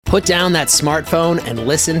Put down that smartphone and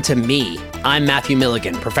listen to me. I'm Matthew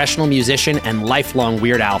Milligan, professional musician and lifelong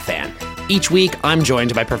Weird Al fan. Each week, I'm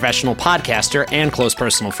joined by professional podcaster and close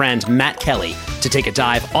personal friend Matt Kelly to take a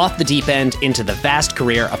dive off the deep end into the vast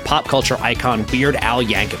career of pop culture icon Weird Al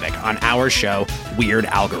Yankovic on our show, Weird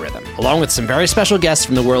Algorithm. Along with some very special guests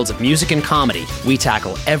from the worlds of music and comedy, we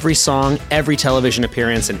tackle every song, every television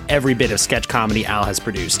appearance, and every bit of sketch comedy Al has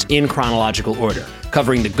produced in chronological order,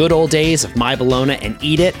 covering the good old days of My Bologna and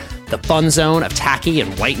Eat It, the fun zone of tacky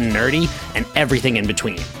and white and nerdy, and everything in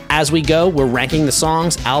between. As we go, we're ranking the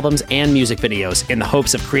songs, albums, and music videos in the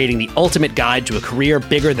hopes of creating the ultimate guide to a career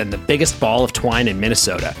bigger than the biggest ball of twine in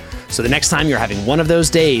Minnesota. So the next time you're having one of those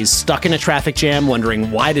days, stuck in a traffic jam, wondering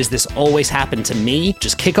why does this always happen to me,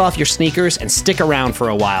 just kick off your sneakers and stick around for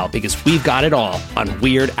a while because we've got it all on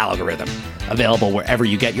Weird Algorithm, available wherever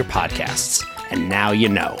you get your podcasts. And now you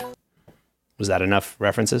know. Was that enough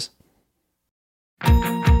references?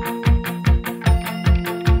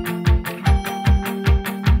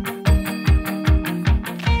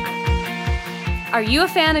 Are you a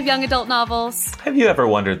fan of young adult novels? Have you ever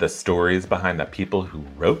wondered the stories behind the people who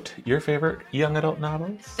wrote your favorite young adult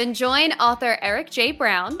novels? Then join author Eric J.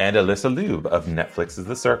 Brown and Alyssa Lube of Netflix's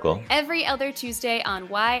The Circle every other Tuesday on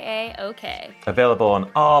YAOK. Available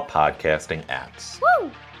on all podcasting apps.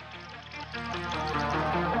 Woo!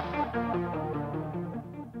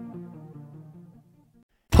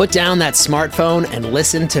 Put down that smartphone and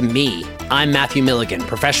listen to me. I'm Matthew Milligan,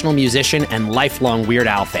 professional musician and lifelong Weird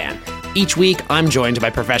Al fan. Each week, I'm joined by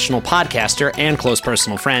professional podcaster and close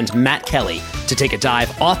personal friend Matt Kelly to take a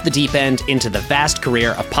dive off the deep end into the vast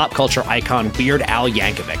career of pop culture icon Weird Al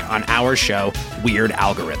Yankovic on our show, Weird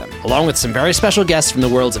Algorithm. Along with some very special guests from the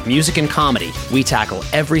worlds of music and comedy, we tackle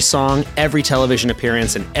every song, every television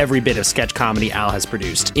appearance, and every bit of sketch comedy Al has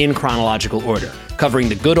produced in chronological order, covering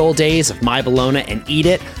the good old days of My Bologna and Eat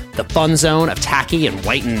It, the fun zone of tacky and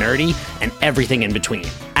white and nerdy, and everything in between.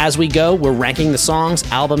 As we go, we're ranking the songs,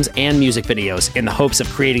 albums, and music videos in the hopes of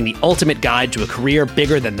creating the ultimate guide to a career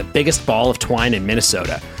bigger than the biggest ball of twine in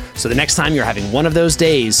Minnesota. So the next time you're having one of those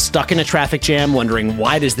days, stuck in a traffic jam, wondering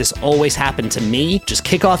why does this always happen to me, just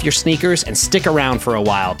kick off your sneakers and stick around for a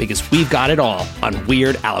while because we've got it all on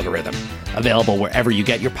Weird Algorithm, available wherever you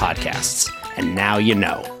get your podcasts. And now you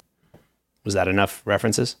know. Was that enough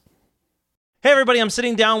references? Hey everybody, I'm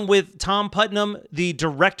sitting down with Tom Putnam, the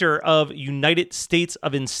director of United States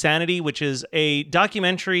of Insanity, which is a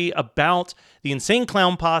documentary about the Insane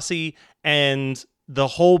Clown Posse and the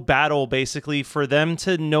whole battle, basically, for them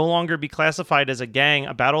to no longer be classified as a gang,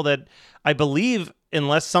 a battle that I believe,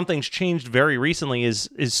 unless something's changed very recently, is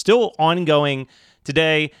still ongoing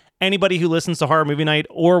today. Anybody who listens to Horror Movie Night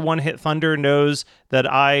or One Hit Thunder knows that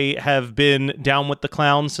I have been down with the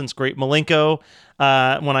clowns since Great Malenko.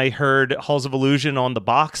 When I heard Halls of Illusion on the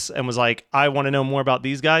box and was like, I want to know more about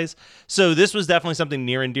these guys. So this was definitely something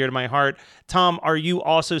near and dear to my heart. Tom, are you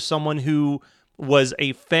also someone who was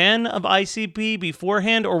a fan of ICP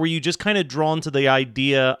beforehand, or were you just kind of drawn to the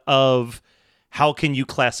idea of how can you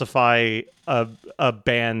classify a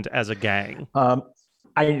band as a gang?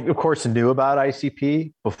 I, of course, knew about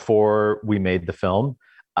ICP before we made the film.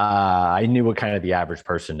 I knew what kind of the average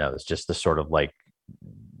person knows, just the sort of like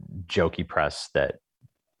jokey press that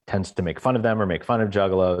tends to make fun of them or make fun of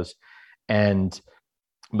juggalos. And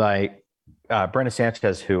Brenda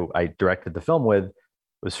Sanchez, who I directed the film with,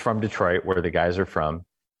 was from Detroit, where the guys are from.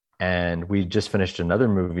 And we just finished another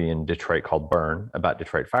movie in Detroit called Burn about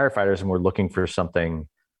Detroit firefighters. And we're looking for something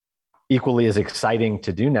equally as exciting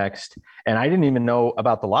to do next. And I didn't even know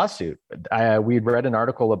about the lawsuit. We'd read an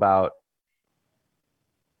article about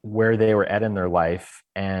where they were at in their life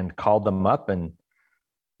and called them up and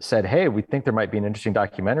said, hey, we think there might be an interesting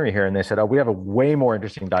documentary here. And they said, oh, we have a way more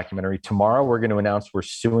interesting documentary. Tomorrow, we're going to announce we're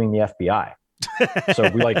suing the FBI. So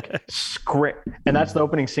we and that's the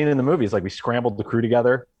opening scene in the movie. It's like we scrambled the crew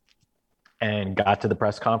together and got to the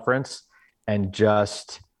press conference and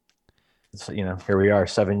just, here we are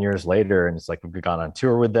 7 years later. And it's like, we've gone on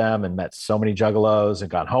tour with them and met so many juggalos and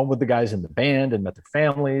gone home with the guys in the band and met their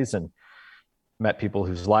families and met people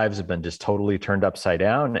whose lives have been just totally turned upside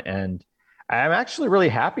down. And I'm actually really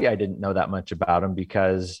happy I didn't know that much about them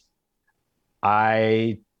because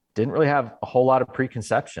I didn't really have a whole lot of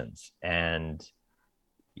preconceptions. And,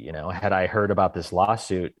 had I heard about this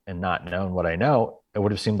lawsuit and not known what I know, it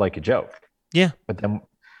would have seemed like a joke. Yeah. But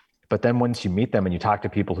then once you meet them and you talk to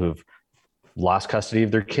people who've lost custody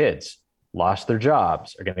of their kids, lost their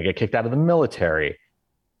jobs, are going to get kicked out of the military,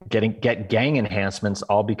 get gang enhancements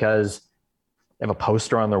all because they have a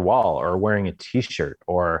poster on their wall or wearing a t-shirt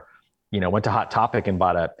or, went to Hot Topic and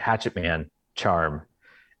bought a Hatchet Man charm.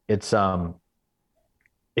 It's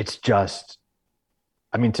it's just,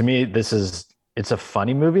 I mean, to me, it's a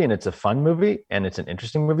funny movie and it's a fun movie and it's an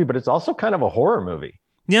interesting movie, but it's also kind of a horror movie.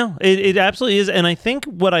 Yeah, it absolutely is. And I think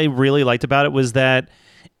what I really liked about it was that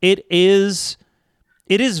it is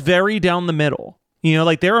very down the middle. You know,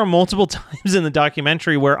 like there are multiple times in the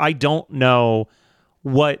documentary where I don't know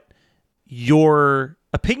what your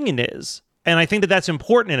opinion is. And I think that that's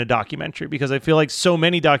important in a documentary because I feel like so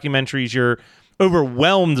many documentaries you're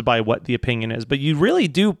overwhelmed by what the opinion is, but you really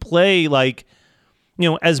do play like, you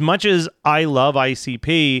know, as much as I love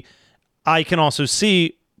ICP, I can also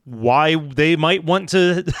see why they might want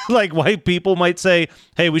to, like, why people might say,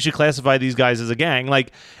 hey, we should classify these guys as a gang.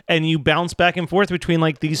 Like, and you bounce back and forth between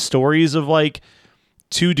like these stories of like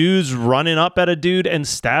two dudes running up at a dude and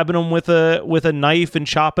stabbing him with a knife and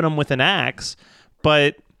chopping him with an axe.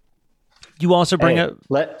 But you also bring up.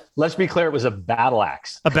 Let's be clear. It was a battle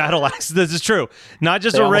axe. A battle axe. This is true. Not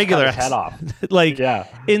just They a almost regular cut his axe. head off. Like, Yeah.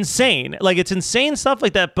 insane. Like, it's insane stuff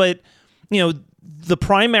like that. But, you know, the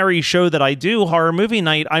primary show that I do, Horror Movie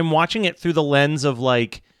Night, I'm watching it through the lens of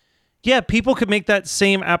like, yeah, people could make that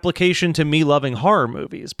same application to me loving horror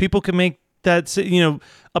movies. People could make that, you know,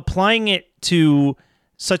 applying it to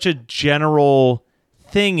such a general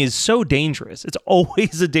thing is so dangerous. It's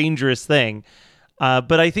always a dangerous thing.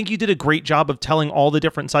 But I think you did a great job of telling all the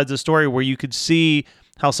different sides of the story where you could see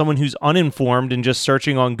how someone who's uninformed and just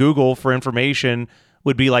searching on Google for information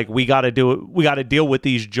would be like, we got to do it. We got to deal with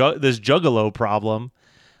this juggalo problem.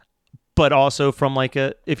 But also from like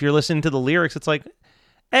if you're listening to the lyrics, it's like,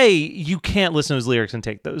 hey, you can't listen to those lyrics and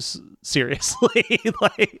take those seriously.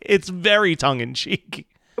 Like, it's very tongue in cheek.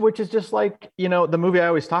 Which is just like, you know, the movie I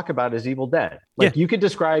always talk about is Evil Dead. Like, you could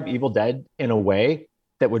describe Evil Dead in a way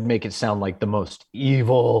that would make it sound like the most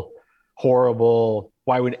evil, horrible.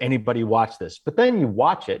 Why would anybody watch this? But then you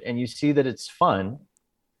watch it and you see that it's fun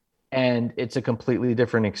and it's a completely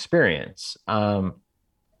different experience. The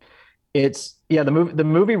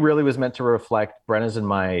movie really was meant to reflect Brenna's and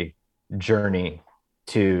my journey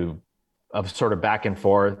of sort of back and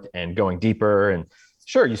forth and going deeper. And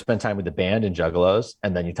sure, you spend time with the band and Juggalos,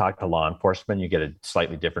 and then you talk to law enforcement, you get a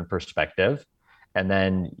slightly different perspective. And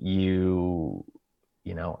then you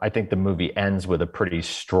know, I think the movie ends with a pretty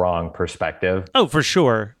strong perspective. Oh, for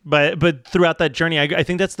sure. But throughout that journey, I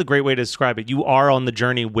think that's the great way to describe it. You are on the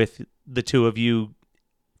journey with the two of you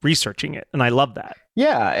researching it. And I love that.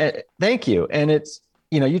 Yeah. Thank you. And it's,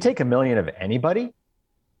 you know, you take a million of anybody,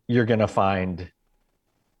 you're going to find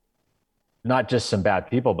not just some bad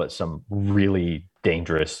people, but some really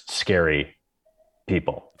dangerous, scary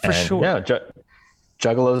people. For sure. Yeah.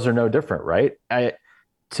 Juggalos are no different, right?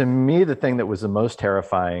 To me, the thing that was the most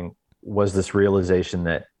terrifying was this realization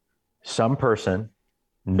that some person,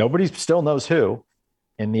 nobody still knows who,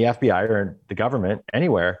 in the FBI or the government,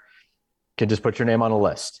 anywhere, can just put your name on a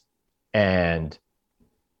list. And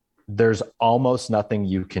there's almost nothing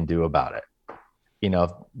you can do about it. You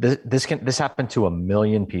know, this happened to 1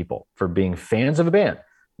 million people for being fans of a band.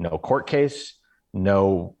 No court case,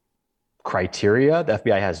 no criteria. The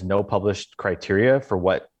FBI has no published criteria for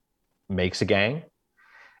what makes a gang.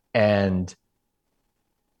 And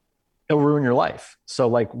it'll ruin your life. So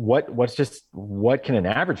like what can an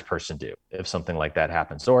average person do if something like that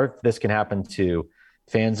happens? Or if this can happen to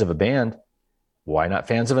fans of a band, why not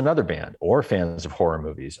fans of another band, or fans of horror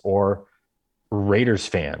movies, or Raiders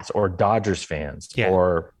fans, or Dodgers fans,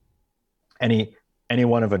 or any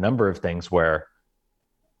one of a number of things where,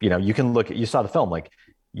 you know, you saw the film, like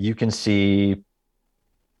you can see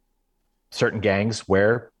certain gangs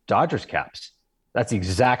wear Dodgers caps. That's the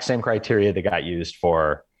exact same criteria that got used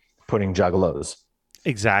for putting Juggalos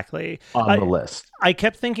exactly on the list. I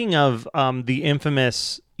kept thinking of the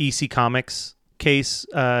infamous EC Comics case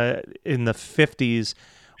in the 50s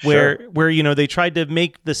where you know, they tried to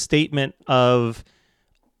make the statement of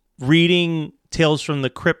reading Tales from the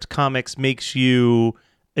Crypt comics makes you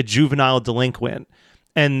a juvenile delinquent.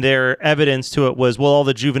 And their evidence to it was, well, all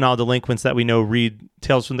the juvenile delinquents that we know read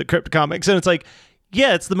Tales from the Crypt comics. And it's like,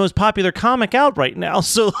 yeah, it's the most popular comic out right now.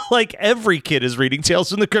 So like every kid is reading Tales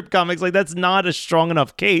from the Crypt comics. Like that's not a strong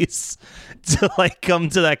enough case to like come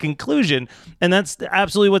to that conclusion. And that's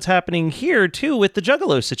absolutely what's happening here too with the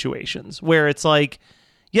Juggalo situations, where it's like,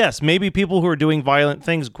 yes, maybe people who are doing violent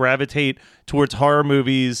things gravitate towards horror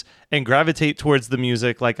movies and gravitate towards the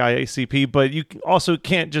music like IACP, but you also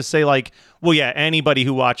can't just say like, well, yeah, anybody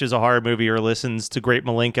who watches a horror movie or listens to Great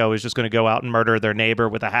Milenko is just going to go out and murder their neighbor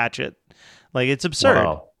with a hatchet. Like, it's absurd.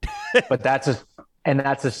 Wow. But that's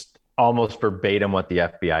just almost verbatim what the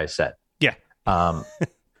FBI said. Yeah.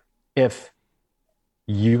 If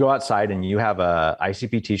you go outside and you have a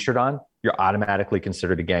ICP t-shirt on, you're automatically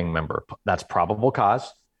considered a gang member. That's probable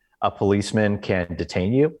cause. a policeman can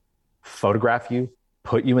detain you, photograph you,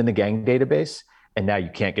 put you in the gang database, and now you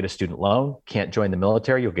can't get a student loan, can't join the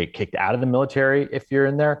military. You'll get kicked out of the military if you're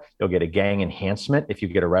in there. You'll get a gang enhancement if you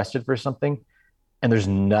get arrested for something, and there's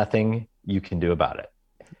nothing you can do about it.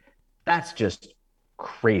 That's just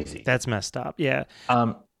crazy. That's messed up. Yeah.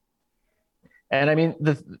 And I mean,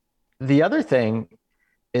 the other thing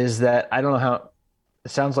is that I don't know how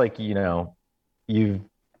it sounds like, I don't know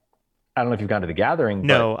if you've gone to the gathering.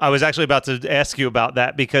 No, I was actually about to ask you about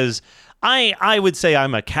that because I would say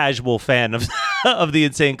I'm a casual fan of of the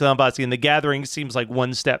Insane Clown Posse, and the gathering seems like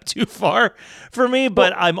one step too far for me,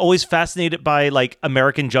 but I'm always fascinated by, like,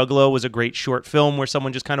 American Juggalo was a great short film where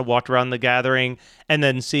someone just kind of walked around the gathering, and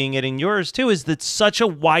then seeing it in yours too is that such a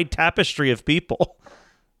wide tapestry of people.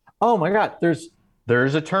 Oh my God, there's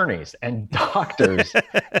attorneys and doctors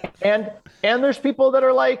and there's people that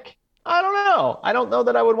are like, I don't know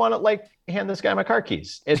that I would want to, like, hand this guy my car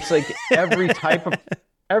keys. It's like every type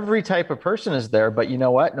of person is there, but you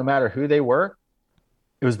know what? No matter who they were,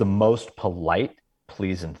 it was the most polite,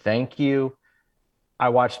 please and thank you. I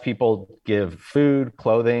watched people give food,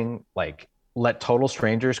 clothing, like let total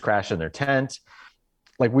strangers crash in their tent.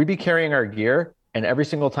 Like, we'd be carrying our gear, and every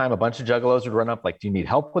single time a bunch of juggalos would run up, like, do you need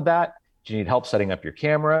help with that? Do you need help setting up your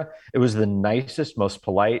camera? It was the nicest, most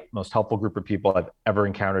polite, most helpful group of people I've ever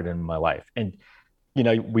encountered in my life. And,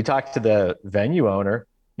 we talked to the venue owner.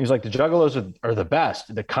 He was like, the juggalos are the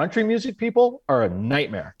best. The country music people are a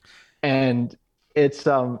nightmare. And it's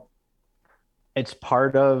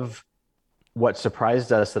part of what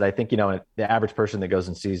surprised us that I think, the average person that goes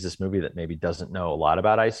and sees this movie that maybe doesn't know a lot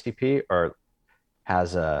about ICP or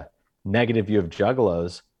has a negative view of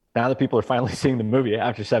juggalos, now that people are finally seeing the movie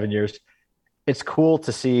after 7 years, it's cool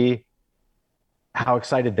to see how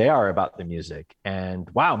excited they are about the music. And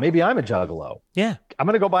wow, maybe I'm a juggalo. Yeah. I'm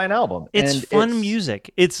going to go buy an album. It's fun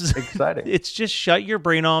music. It's exciting. It's just shut your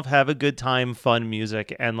brain off, have a good time, fun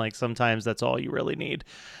music. And, like, sometimes that's all you really need.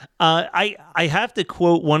 I have to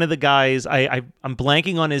quote one of the guys. I'm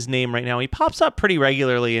blanking on his name right now. He pops up pretty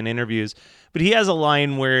regularly in interviews, but he has a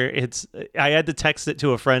line where I had to text it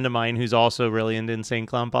to a friend of mine who's also really into Insane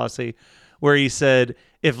Clown Posse, where he said,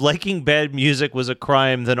 if liking bad music was a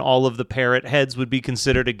crime, then all of the parrot heads would be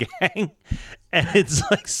considered a gang. And it's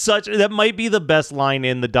like that might be the best line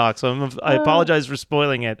in the doc. So I apologize for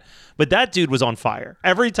spoiling it, but that dude was on fire.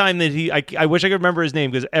 Every time that I wish I could remember his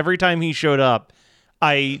name, because every time he showed up,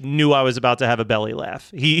 I knew I was about to have a belly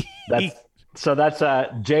laugh. That's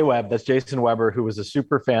Jay Webb. That's Jason Weber, who was a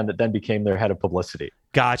super fan that then became their head of publicity.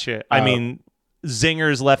 Gotcha. I mean,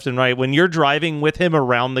 zingers left and right. When you're driving with him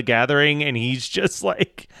around the gathering and he's just,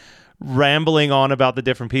 like, rambling on about the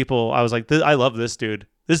different people, I was like, I love this dude.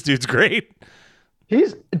 This dude's great.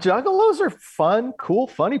 Juggalos are fun, cool,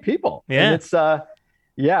 funny people. Yeah. And it's,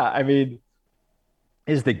 I mean,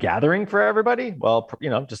 is the gathering for everybody? Well,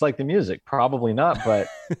 just like the music, probably not, but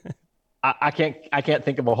I can't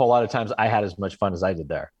think of a whole lot of times I had as much fun as I did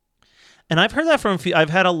there. And I've heard that from I've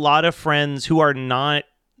had a lot of friends who are not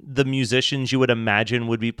the musicians you would imagine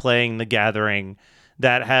would be playing the gathering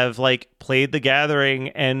that have, like, played the gathering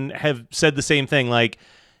and have said the same thing, like,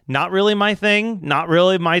 not really my thing, not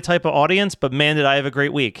really my type of audience, but man, did I have a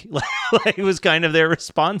great week. Like, it was kind of their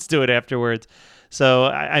response to it afterwards. So,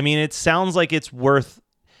 I mean, it sounds like it's the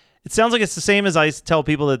same as I tell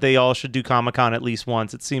people that they all should do Comic-Con at least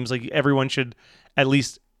once. It seems like everyone should at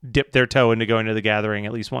least dip their toe into going to the gathering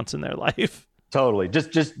at least once in their life. Totally.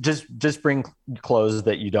 Just bring clothes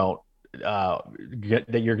that you don't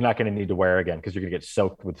that you're not going to need to wear again, because you're going to get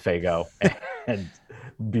soaked with Faygo and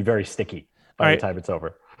be very sticky by the time it's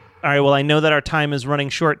over. All right. Well, I know that our time is running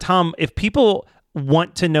short. Tom, if people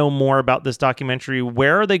want to know more about this documentary,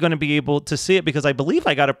 where are they going to be able to see it? Because I believe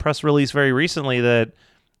I got a press release very recently that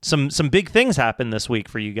some big things happened this week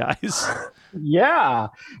for you guys. Yeah,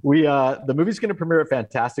 the movie's going to premiere at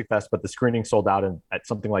Fantastic Fest, but the screening sold out at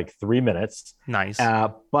something like 3 minutes. Nice.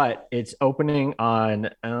 But it's opening on,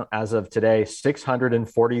 as of today,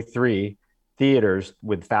 643 theaters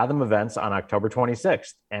with Fathom Events on October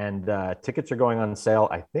 26th. And tickets are going on sale,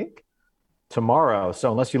 I think, tomorrow. So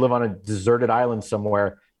unless you live on a deserted island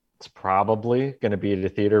somewhere, it's probably going to be at a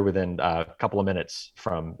theater within a couple of minutes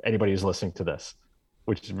from anybody who's listening to this,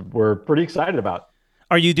 which we're pretty excited about.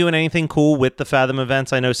 Are you doing anything cool with the Fathom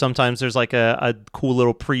Events? I know sometimes there's like a cool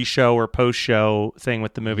little pre-show or post-show thing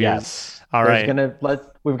with the movie. Yes. All right.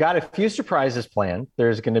 We've got a few surprises planned.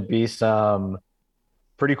 There's going to be some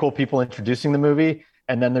pretty cool people introducing the movie.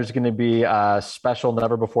 And then there's going to be a special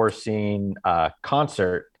never before seen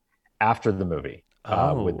concert after the movie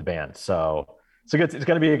with the band. So it's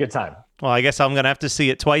going to be a good time. Well, I guess I'm going to have to see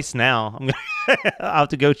it twice now. I'll have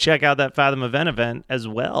to go check out that Fathom event as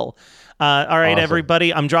well. All right, Awesome.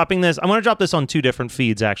 Everybody, I'm dropping this. I'm going to drop this on 2 different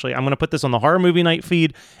feeds, actually. I'm going to put this on the Horror Movie Night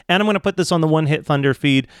feed, and I'm going to put this on the One Hit Thunder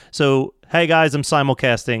feed. So, hey, guys, I'm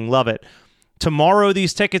simulcasting. Love it. Tomorrow,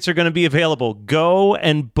 these tickets are going to be available. Go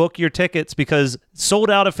and book your tickets because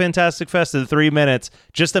sold out of Fantastic Fest in 3 minutes.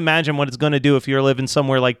 Just imagine what it's going to do if you're living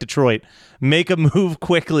somewhere like Detroit. Make a move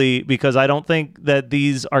quickly because I don't think that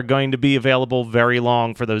these are going to be available very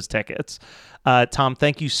long for those tickets. Tom,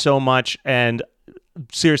 thank you so much. And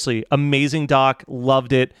seriously, amazing doc.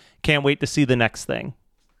 Loved it. Can't wait to see the next thing.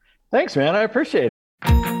 Thanks, man. I appreciate it.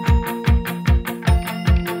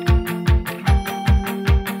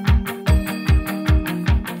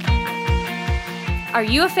 Are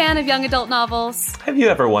you a fan of young adult novels? Have you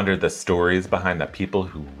ever wondered the stories behind the people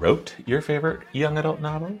who wrote your favorite young adult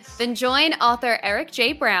novels? Then join author Eric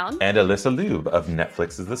J. Brown And Alyssa Lube of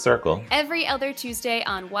Netflix's The Circle. every other Tuesday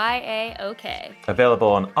on YAOK. Available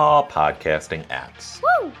on all podcasting apps.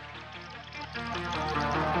 Woo!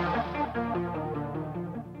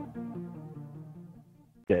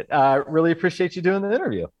 Really appreciate you doing the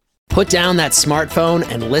interview. Put down that smartphone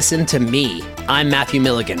and listen to me. I'm Matthew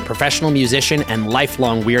Milligan, professional musician and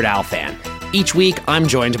lifelong Weird Al fan. Each week, I'm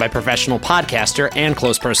joined by professional podcaster and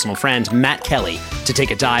close personal friend Matt Kelly to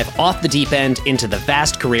take a dive off the deep end into the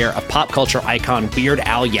vast career of pop culture icon Weird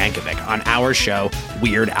Al Yankovic on our show,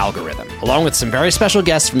 Weird Algorithm. Along with some very special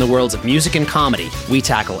guests from the worlds of music and comedy, we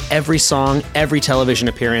tackle every song, every television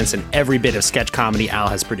appearance, and every bit of sketch comedy Al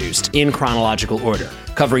has produced in chronological order,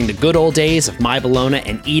 covering the good old days of My Bologna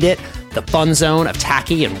and Eat It, the fun zone of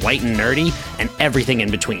tacky and white and nerdy, and everything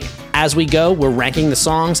in between. As we go, we're ranking the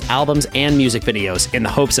songs, albums, and music videos in the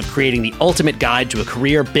hopes of creating the ultimate guide to a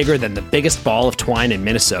career bigger than the biggest ball of twine in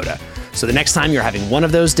Minnesota. So the next time you're having one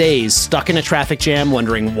of those days, stuck in a traffic jam,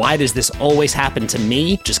 wondering why does this always happen to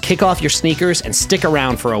me, just kick off your sneakers and stick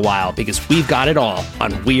around for a while because we've got it all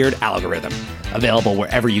on Weird Algorithm. Available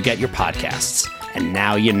wherever you get your podcasts. And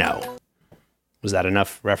now you know. Was that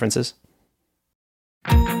enough references?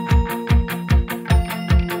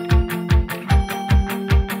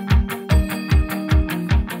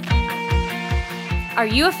 Are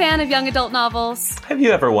you a fan of young adult novels? Have you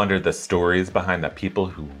ever wondered the stories behind the people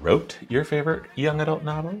who wrote your favorite young adult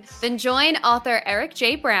novels? Then join author Eric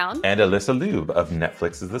J. Brown And Alyssa Lube of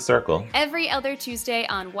Netflix's The Circle. every other Tuesday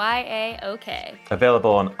on YAOK. Available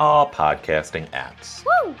on all podcasting apps.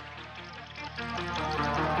 Woo!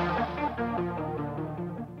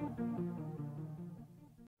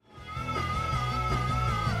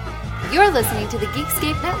 You're listening to the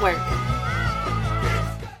Geekscape Network.